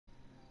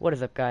What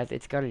is up, guys?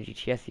 It's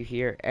GunnaGTSu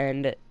here,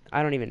 and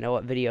I don't even know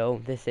what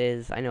video this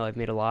is. I know I've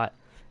made a lot.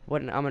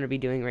 What I'm going to be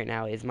doing right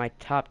now is my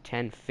top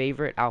 10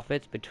 favorite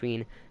outfits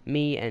between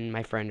me and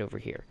my friend over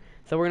here.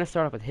 So we're going to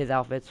start off with his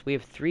outfits. We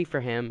have 3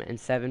 for him and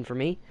 7 for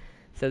me.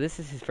 So this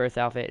is his first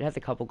outfit. It has a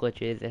couple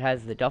glitches. It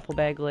has the duffel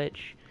bag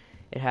glitch.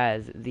 It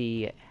has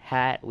the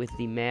hat with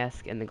the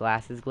mask and the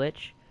glasses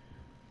glitch.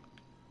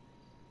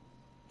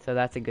 So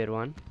that's a good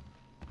one.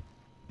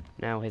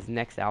 Now his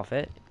next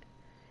outfit.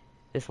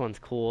 This one's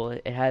cool.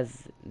 It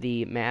has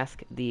the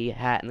mask, the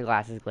hat, and the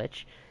glasses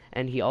glitch.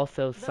 And he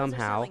also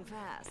somehow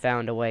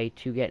found a way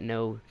to get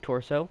no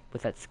torso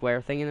with that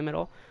square thing in the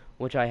middle,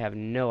 which I have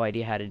no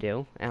idea how to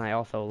do. And I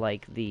also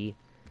like the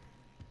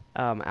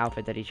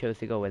outfit that he chose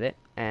to go with it.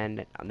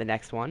 And the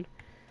next one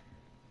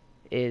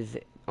is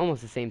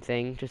almost the same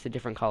thing, just a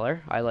different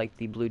color. I like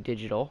the blue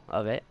digital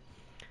of it.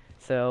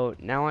 So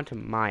now on to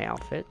my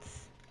outfits.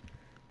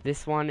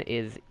 This one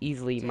is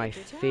easily my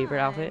favorite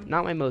outfit.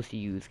 Not my most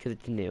used because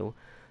it's new,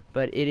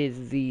 but it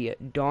is the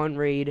Dawn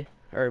Raid,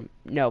 or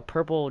no,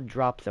 purple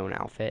drop zone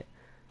outfit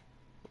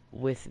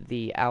with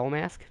the owl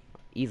mask.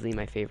 Easily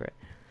my favorite.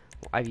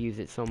 I've used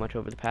it so much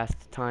over the past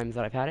times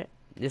that I've had it.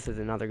 This is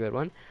another good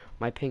one.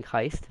 My pink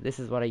heist. This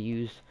is what I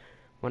use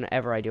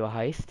whenever I do a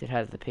heist. It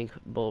has the pink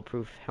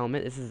bulletproof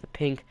helmet. This is the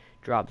pink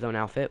drop zone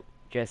outfit.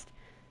 Just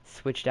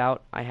switched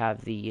out. I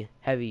have the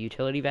heavy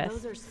utility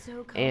vest,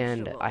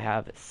 and I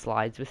have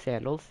slides with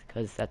sandals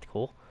because that's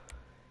cool.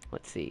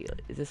 Let's see,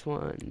 is this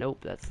one? Nope,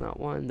 that's not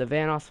one. The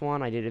Vanoss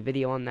one, I did a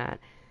video on that.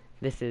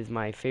 This is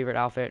my favorite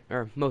outfit,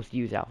 or most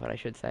used outfit, I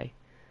should say.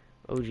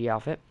 OG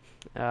outfit.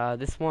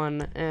 This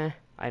one,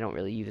 I don't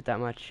really use it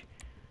that much.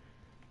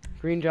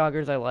 Green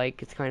joggers I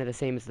like. It's kind of the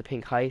same as the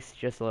pink heist,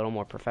 just a little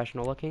more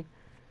professional looking.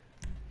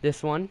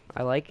 This one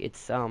I like.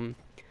 It's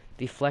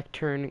the Fleck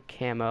Turn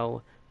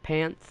camo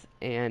pants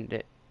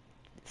and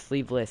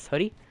sleeveless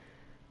hoodie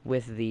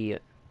with the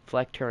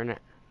Fleck Turn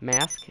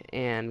mask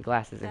and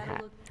glasses and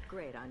hat.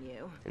 Great on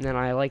you. And then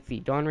I like the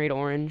Dawn Raid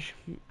orange.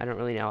 I don't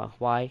really know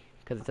why,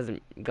 because it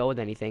doesn't go with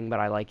anything, but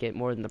I like it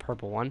more than the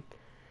purple one.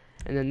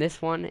 And then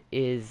this one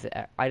is,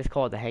 I just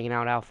call it the hanging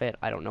out outfit.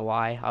 I don't know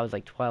why. I was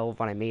like 12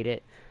 when I made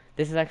it.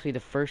 This is actually the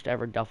first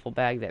ever duffel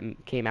bag that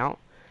came out,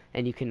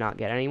 and you cannot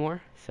get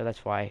anymore, so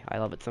that's why I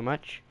love it so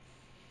much.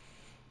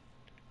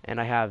 And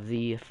I have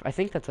the, I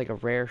think that's like a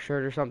rare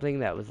shirt or something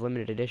that was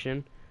limited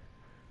edition.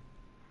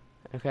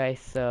 Okay,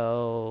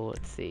 so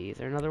let's see, is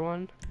there another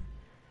one?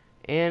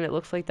 And it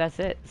looks like that's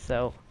it.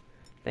 So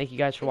thank you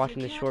guys for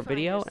watching this short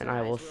video, and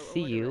I will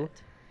see you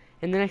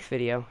in the next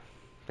video.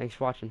 Thanks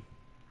for watching.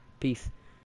 Peace.